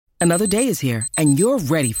Another day is here, and you're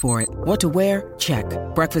ready for it. What to wear? Check.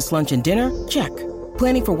 Breakfast, lunch, and dinner? Check.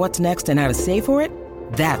 Planning for what's next and how to save for it?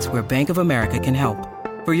 That's where Bank of America can help.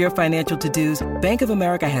 For your financial to-dos, Bank of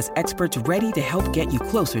America has experts ready to help get you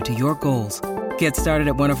closer to your goals. Get started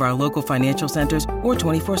at one of our local financial centers or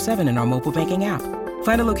 24/7 in our mobile banking app.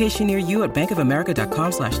 Find a location near you at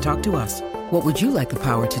bankofamerica.com/talktous. What would you like the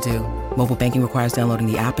power to do? Mobile banking requires downloading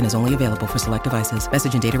the app and is only available for select devices.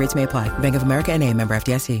 Message and data rates may apply. Bank of America N.A., member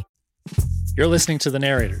FDIC. You're listening to The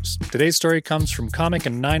Narrators. Today's story comes from comic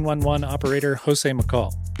and 911 operator Jose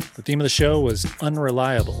Macall. The theme of the show was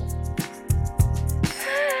Unreliable.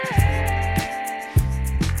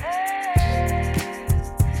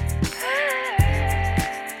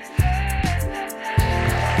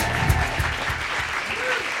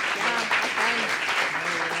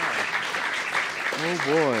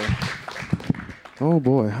 Oh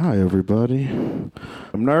boy. Hi, everybody.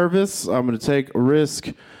 I'm nervous. I'm going to take a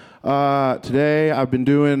risk. Today, I've been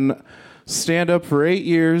doing stand-up for 8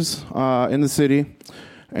 years in the city,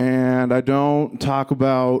 and I don't talk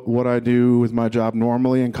about what I do with my job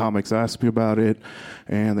normally, and comics ask me about it,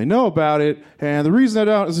 and they know about it, and the reason I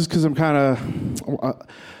don't is just because I've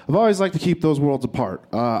always liked to keep those worlds apart.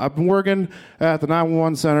 I've been working at the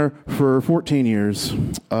 911 Center for 14 years.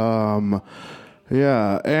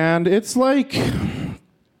 Yeah, and it's like,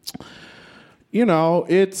 you know,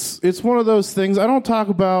 it's one of those things. I don't talk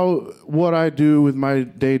about what I do with my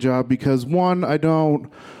day job because, one, I don't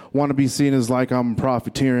want to be seen as like I'm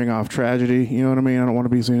profiteering off tragedy. You know what I mean? I don't want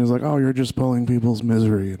to be seen as like, oh, you're just pulling people's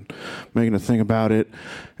misery and making a thing about it.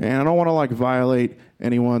 And I don't want to like violate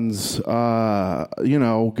anyone's, goodwill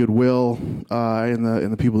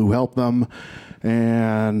in the people who help them.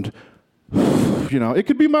 And you know, it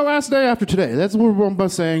could be my last day after today. That's what I'm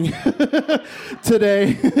saying.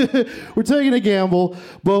 Today, we're taking a gamble.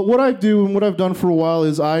 But what I do and what I've done for a while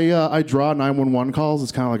is I draw 911 calls.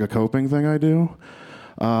 It's kind of like a coping thing I do.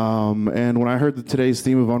 And when I heard today's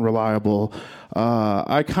theme of Unreliable,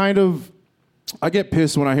 I get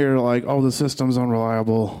pissed when I hear like, oh, the system's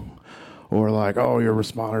unreliable. Or like, oh, your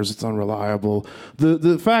responders, it's unreliable.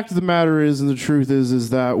 The fact of the matter is, and the truth is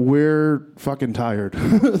that we're fucking tired.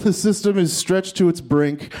 The system is stretched to its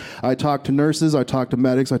brink. I talk to nurses, I talk to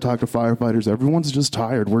medics, I talk to firefighters. Everyone's just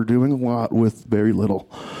tired. We're doing a lot with very little.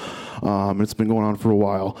 It's been going on for a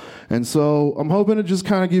while. And so I'm hoping to just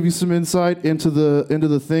kind of give you some insight into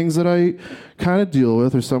the things that I kind of deal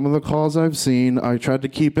with, or some of the calls I've seen. I tried to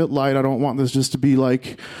keep it light. I don't want this just to be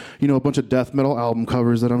like, you know, a bunch of death metal album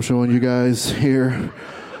covers that I'm showing you guys here.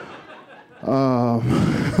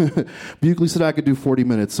 Buckley said I could do 40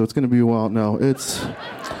 minutes, so it's going to be a while. No,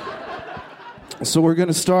 So we're going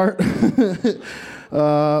to start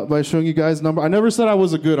by showing you guys number. I never said I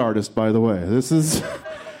was a good artist, by the way.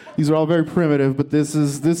 These are all very primitive, but this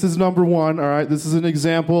is number one, all right? This is an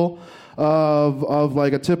example of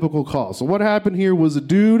like a typical call. So what happened here was a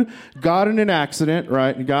dude got in an accident,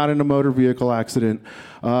 right? He got in a motor vehicle accident,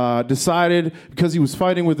 decided, because he was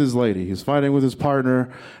fighting with his lady, he was fighting with his partner,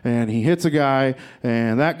 and he hits a guy,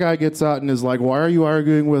 and that guy gets out and is like, why are you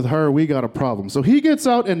arguing with her? We got a problem. So he gets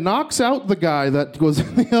out and knocks out the guy that was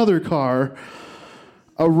in the other car.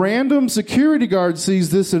 A random security guard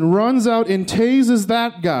sees this and runs out and tases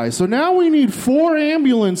that guy. So now we need 4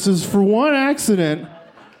 ambulances for one accident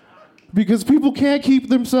because people can't keep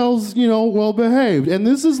themselves, you know, well behaved. And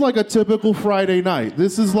this is like a typical Friday night.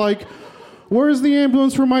 This is like, where's the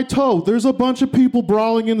ambulance for my toe? There's a bunch of people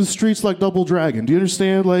brawling in the streets like Double Dragon. Do you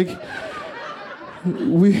understand? Like,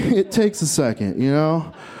 it takes a second, you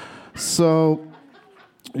know? So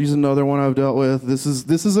here's another one I've dealt with. This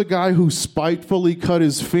is a guy who spitefully cut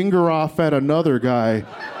his finger off at another guy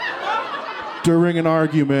during an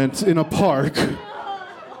argument in a park.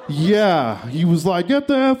 Yeah, he was like, get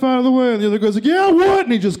the F out of the way. And the other guy's like, yeah, what?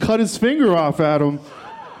 And he just cut his finger off at him.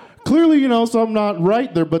 Clearly, you know, so I'm not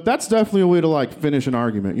right there, but that's definitely a way to, like, finish an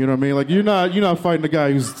argument. You know what I mean? Like, you're not fighting a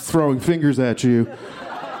guy who's throwing fingers at you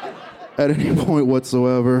at any point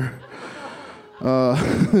whatsoever.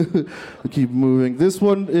 Keep moving. This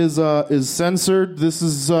one is censored. This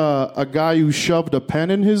is a guy who shoved a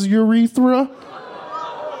pen in his urethra.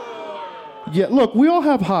 Yeah, look, we all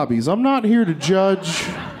have hobbies. I'm not here to judge.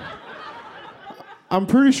 I'm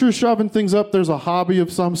pretty sure shoving things up, there's a hobby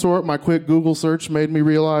of some sort. My quick Google search made me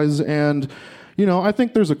realize, and, you know, I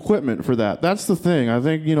think there's equipment for that. That's the thing. I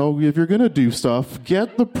think, you know, if you're going to do stuff,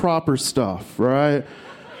 get the proper stuff, right?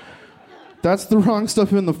 That's the wrong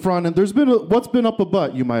stuff in the front. And there's been what's been up a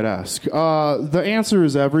butt, you might ask. The answer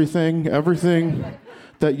is everything. Everything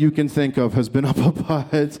that you can think of has been up a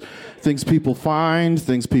butt. Things people find,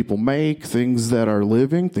 things people make, things that are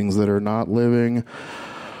living, things that are not living.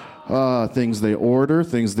 things they order,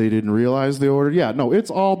 things they didn't realize they ordered. Yeah, no, it's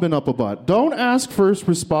all been up a butt. Don't ask first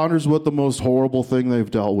responders what the most horrible thing they've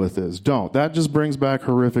dealt with is. Don't. That just brings back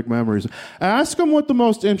horrific memories. Ask them what the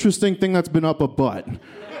most interesting thing that's been up a butt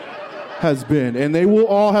has been, and they will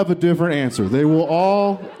all have a different answer. They will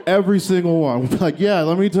all, every single one, will be like, yeah,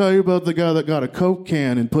 let me tell you about the guy that got a Coke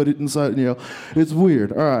can and put it inside, It's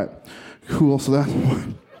weird. All right, cool, so that's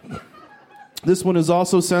one. This one is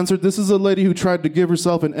also censored. This is a lady who tried to give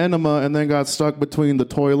herself an enema and then got stuck between the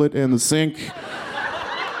toilet and the sink.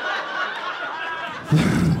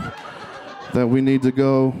 That we need to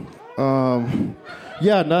go.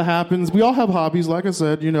 Yeah, that happens. We all have hobbies, like I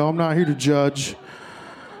said. I'm not here to judge.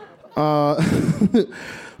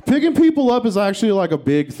 Picking people up is actually like a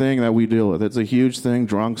big thing that we deal with. It's a huge thing.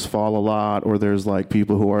 Drunks fall a lot, or there's like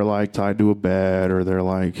people who are like tied to a bed, or they're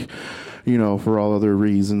like, for all other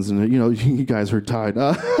reasons. And, you guys heard tied.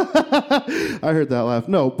 I heard that laugh.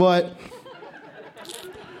 No, but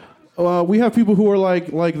we have people who are like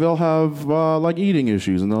they'll have like eating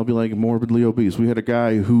issues, and they'll be like morbidly obese. We had a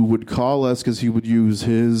guy who would call us because he would use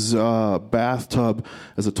his bathtub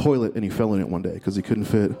as a toilet, and he fell in it one day because he couldn't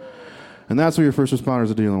fit. And that's what your first responders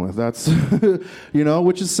are dealing with. That's,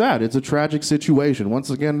 which is sad. It's a tragic situation. Once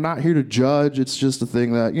again, not here to judge. It's just a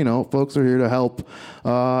thing that, folks are here to help.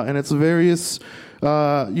 And it's a various,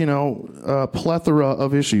 plethora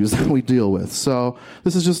of issues that we deal with. So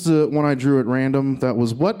this is just one I drew at random. That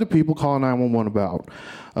was, what do people call 911 about?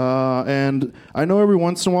 And I know every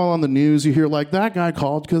once in a while on the news you hear like, that guy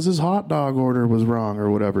called because his hot dog order was wrong or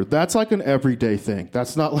whatever. That's like an everyday thing.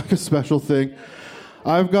 That's not like a special thing.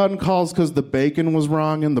 I've gotten calls because the bacon was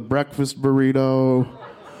wrong in the breakfast burrito.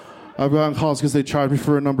 I've gotten calls because they charged me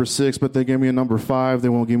for a number 6, but they gave me a number 5. They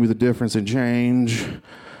won't give me the difference in change.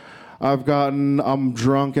 I'm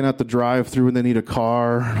drunk and at the drive-thru and they need a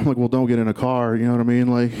car. I'm like, well, don't get in a car. You know what I mean?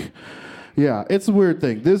 Like, yeah, it's a weird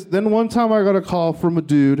thing. Then one time I got a call from a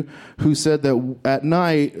dude who said that at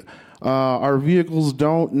night, our vehicles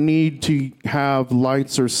don't need to have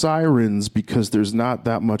lights or sirens because there's not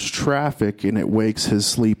that much traffic and it wakes his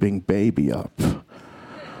sleeping baby up.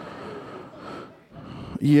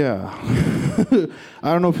 Yeah.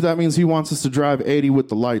 I don't know if that means he wants us to drive 80 with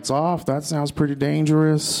the lights off. That sounds pretty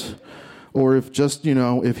dangerous. Or if just,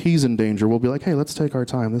 if he's in danger, we'll be like, hey, let's take our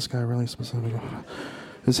time. This guy really specific.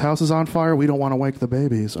 His house is on fire. We don't want to wake the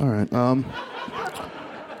babies. All right.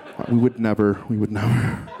 We would never.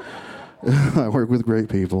 I work with great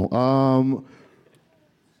people. All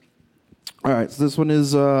right, so this one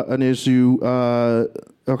is an issue.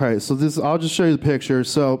 Okay, so I'll just show you the picture.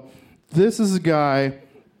 So this is a guy,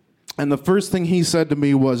 and the first thing he said to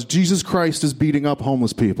me was, Jesus Christ is beating up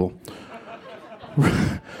homeless people.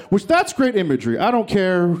 Which, that's great imagery. I don't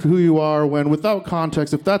care who you are, when, without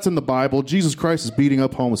context, if that's in the Bible, Jesus Christ is beating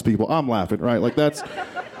up homeless people. I'm laughing, right? Like, that's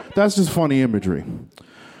just funny imagery.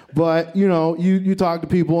 But, you talk to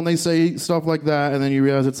people and they say stuff like that, and then you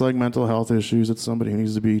realize it's like mental health issues. It's somebody who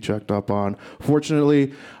needs to be checked up on.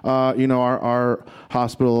 Fortunately, our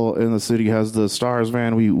hospital in the city has the STARS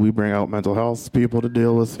van. We bring out mental health people to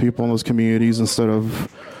deal with people in those communities instead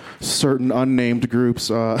of certain unnamed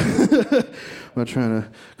groups. I'm not trying to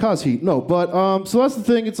cause heat. No, but so that's the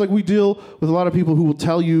thing. It's like we deal with a lot of people who will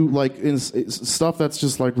tell you like stuff that's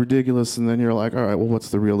just like ridiculous, and then you're like, all right, well,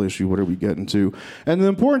 what's the real issue? What are we getting to? And the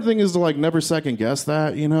important thing is to like never second guess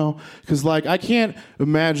that, because like I can't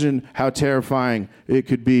imagine how terrifying it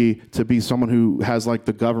could be to be someone who has like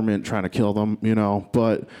the government trying to kill them,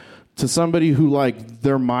 but to somebody who like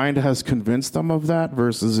their mind has convinced them of that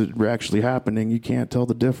versus it actually happening, you can't tell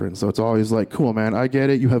the difference. So it's always like, cool, man, I get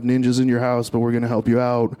it. You have ninjas in your house, but we're going to help you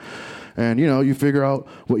out. And, you figure out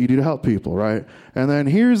what you do to help people, right? And then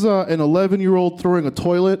here's an 11-year-old throwing a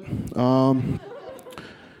toilet.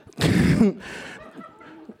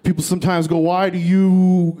 People sometimes go, why do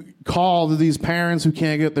you call to these parents who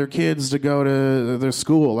can't get their kids to go to their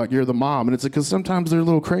school? Like, you're the mom. And it's like, because sometimes they're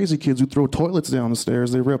little crazy kids who throw toilets down the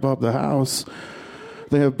stairs. They rip up the house.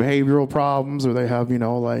 They have behavioral problems, or they have,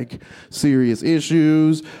 like serious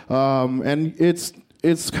issues. And it's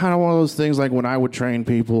kind of one of those things, like when I would train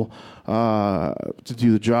people to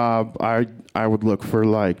do the job, I would look for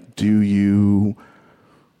like, do you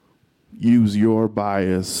use your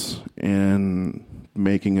bias in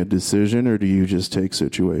making a decision, or do you just take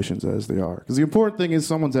situations as they are? Because the important thing is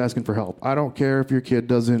someone's asking for help. I don't care if your kid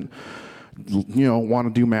doesn't, want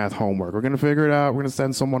to do math homework. We're going to figure it out. We're going to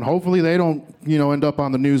send someone. Hopefully they don't, end up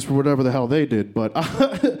on the news for whatever the hell they did. But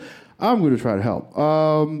I'm going to try to help.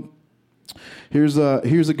 Here's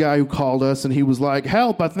a guy who called us, and he was like,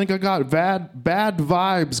 help, I think I got bad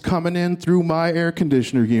vibes coming in through my air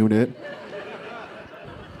conditioner unit.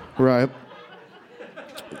 right?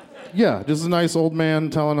 Yeah, just a nice old man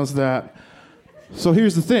telling us that. So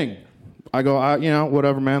here's the thing. I go,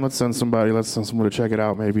 whatever, man, let's send somebody to check it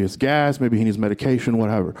out. Maybe it's gas, maybe he needs medication,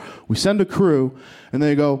 whatever. We send a crew, and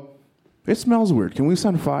they go, it smells weird. Can we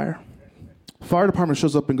send fire? Fire department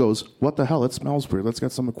shows up and goes, what the hell? It smells weird. Let's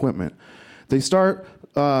get some equipment. They start,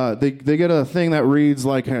 they get a thing that reads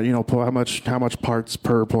like, how much parts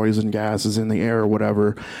per poison gas is in the air or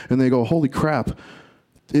whatever. And they go, holy crap.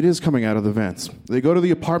 It is coming out of the vents. They go to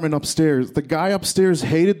the apartment upstairs. The guy upstairs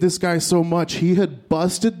hated this guy so much, he had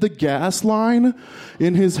busted the gas line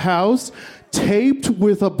in his house, taped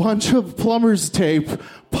with a bunch of plumber's tape,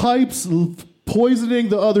 pipes, poisoning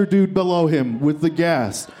the other dude below him with the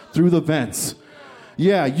gas through the vents.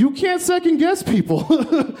 Yeah, you can't second guess people.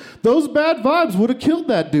 Those bad vibes would have killed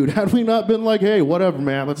that dude had we not been like, hey, whatever,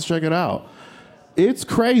 man, let's check it out. It's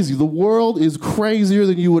crazy. The world is crazier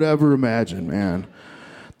than you would ever imagine, man.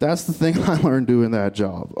 That's the thing I learned doing that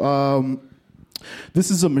job. This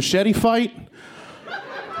is a machete fight.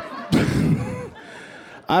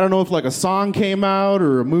 I don't know if like a song came out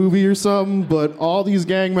or a movie or something, but all these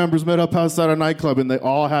gang members met up outside a nightclub and they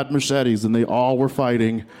all had machetes and they all were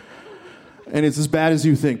fighting. And it's as bad as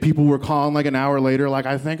you think. People were calling like an hour later, like,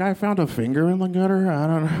 I think I found a finger in the gutter. I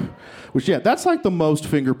don't know. Which, yeah, that's like the most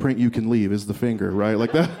fingerprint you can leave is the finger, right?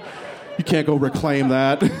 Like that. You can't go reclaim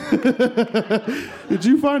that. Did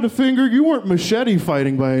you find a finger? You weren't machete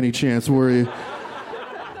fighting by any chance, were you?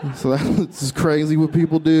 So that's crazy what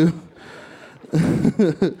people do.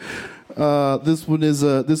 This one is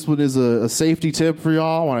a safety tip for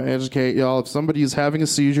y'all. I want to educate y'all. If somebody is having a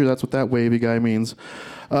seizure, that's what that wavy guy means.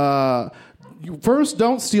 First,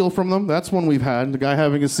 don't steal from them. That's one we've had. The guy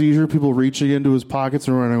having a seizure, people reaching into his pockets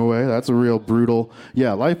and running away. That's a real brutal.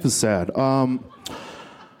 Yeah, life is sad.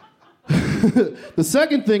 The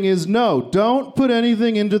second thing is, no, don't put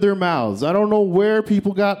anything into their mouths. I don't know where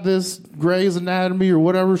people got this Grey's Anatomy or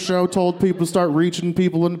whatever show told people to start reaching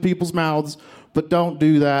people into people's mouths, but don't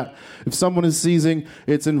do that. If someone is seizing,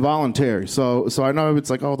 it's involuntary. So I know it's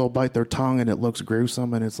like, oh, they'll bite their tongue and it looks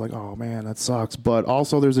gruesome and it's like, oh man, that sucks. But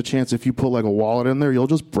also there's a chance if you put like a wallet in there, you'll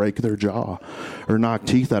just break their jaw or knock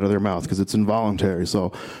teeth out of their mouth because it's involuntary.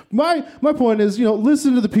 So my point is,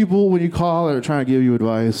 listen to the people when you call that are trying to give you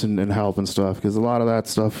advice and help and stuff, because a lot of that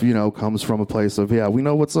stuff, comes from a place of, yeah, we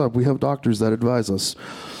know what's up. We have doctors that advise us.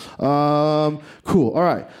 Cool. All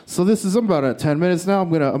right. So I'm about at 10 minutes now.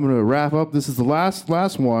 I'm gonna wrap up. This is the last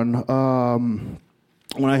one.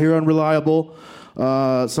 When I hear unreliable,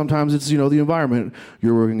 sometimes it's the environment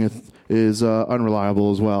you're working with is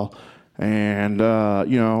unreliable as well. And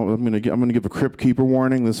I'm gonna give a crypt keeper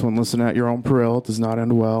warning. This one, listen at your own peril. It does not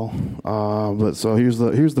end well. But so here's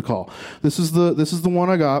the call. This is the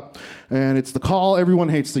one I got, and it's the call everyone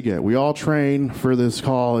hates to get. We all train for this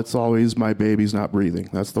call. It's always my baby's not breathing.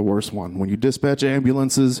 That's the worst one. When you dispatch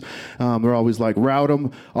ambulances, they're always like, route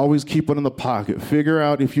them. Always keep one in the pocket. Figure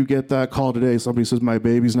out if you get that call today. Somebody says my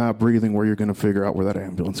baby's not breathing, where you're gonna figure out where that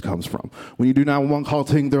ambulance comes from. When you do 911 call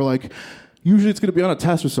thing, they're like, usually it's going to be on a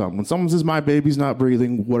test or something. When someone says, my baby's not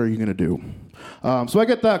breathing, what are you going to do? So I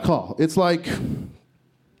get that call. It's like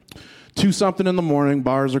 2-something in the morning.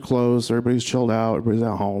 Bars are closed. Everybody's chilled out. Everybody's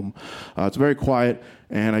at home. It's very quiet.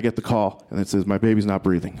 And I get the call, and it says, my baby's not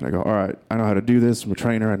breathing. And I go, all right, I know how to do this. I'm a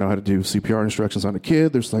trainer. I know how to do CPR instructions on a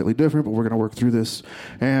kid. They're slightly different, but we're going to work through this.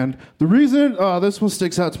 And the reason this one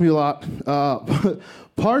sticks out to me a lot,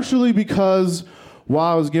 partially because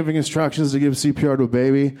while I was giving instructions to give CPR to a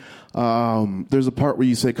baby, there's a part where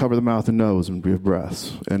you say cover the mouth and nose and give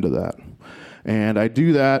breaths into that. And I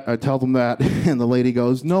do that. I tell them that. And the lady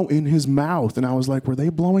goes, no, in his mouth. And I was like, were they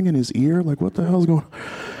blowing in his ear? Like, what the hell's going on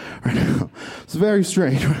right now? It's very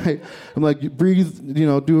strange, right? I'm like, breathe,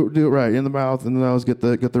 do it right in the mouth and the nose, get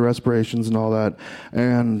the respirations and all that.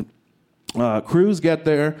 And crews get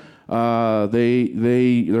there.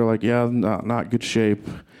 They're like, yeah, not good shape.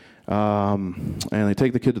 And they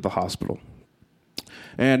take the kid to the hospital.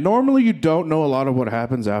 And normally you don't know a lot of what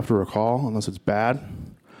happens after a call unless it's bad,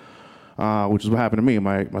 which is what happened to me.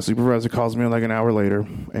 My supervisor calls me like an hour later,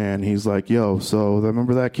 and he's like, yo, so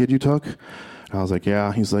remember that kid you took? And I was like,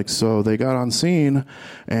 yeah. He's like, so they got on scene,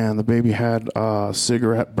 and the baby had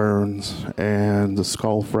cigarette burns and the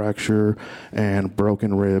skull fracture and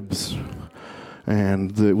broken ribs.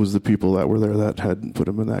 And it was the people that were there that had put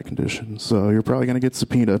him in that condition. So you're probably going to get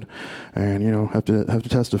subpoenaed and, have to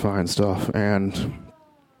testify and stuff. And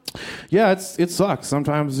yeah, it sucks.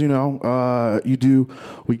 Sometimes, we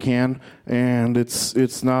can, and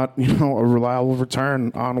it's not, a reliable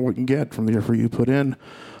return on what you get from the effort you put in.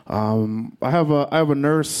 I have a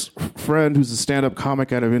nurse friend who's a stand-up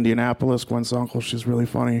comic out of Indianapolis, Gwen's uncle. She's really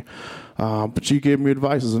funny. But she gave me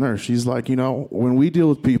advice as a nurse. She's like, when we deal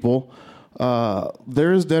with people,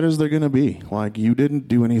 they're as dead as they're going to be. Like, you didn't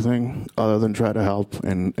do anything other than try to help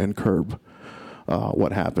and curb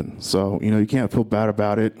what happened. So, you can't feel bad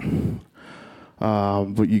about it.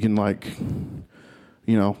 But you can,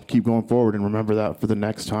 keep going forward and remember that for the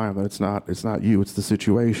next time, that it's not you, it's the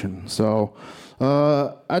situation. So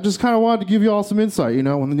I just kind of wanted to give you all some insight,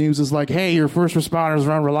 when the news is like, hey, your first responders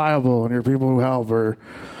are unreliable and your people who help are,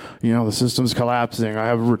 the system's collapsing. I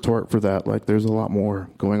have a retort for that. Like, there's a lot more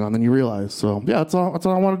going on than you realize. So, yeah, that's all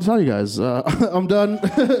I wanted to tell you guys. I'm done.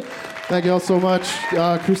 Thank you all so much.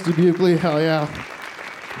 Christy Buckley, hell yeah.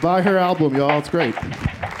 Buy her album, y'all. It's great.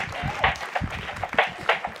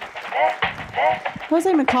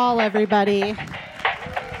 Jose Macall, everybody.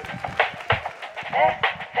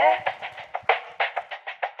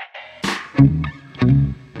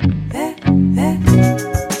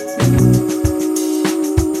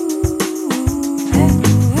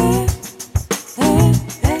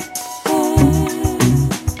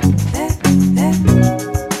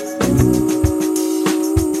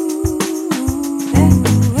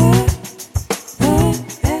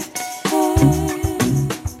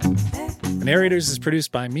 Narrators is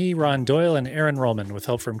produced by me, Ron Doyle, and Aaron Rollman, with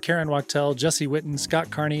help from Karen Wachtel, Jesse Witten,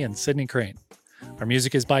 Scott Carney, and Sydney Crane. Our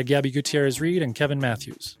music is by Gabby Gutierrez-Reed and Kevin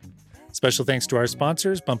Matthews. Special thanks to our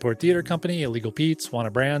sponsors, Buntport Theater Company, Illegal Pete's,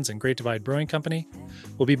 Wanna Brands, and Great Divide Brewing Company.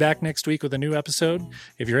 We'll be back next week with a new episode.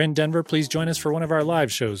 If you're in Denver, please join us for one of our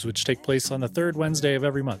live shows, which take place on the third Wednesday of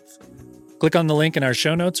every month. Click on the link in our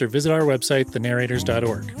show notes or visit our website,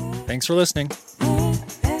 thenarrators.org. Thanks for listening.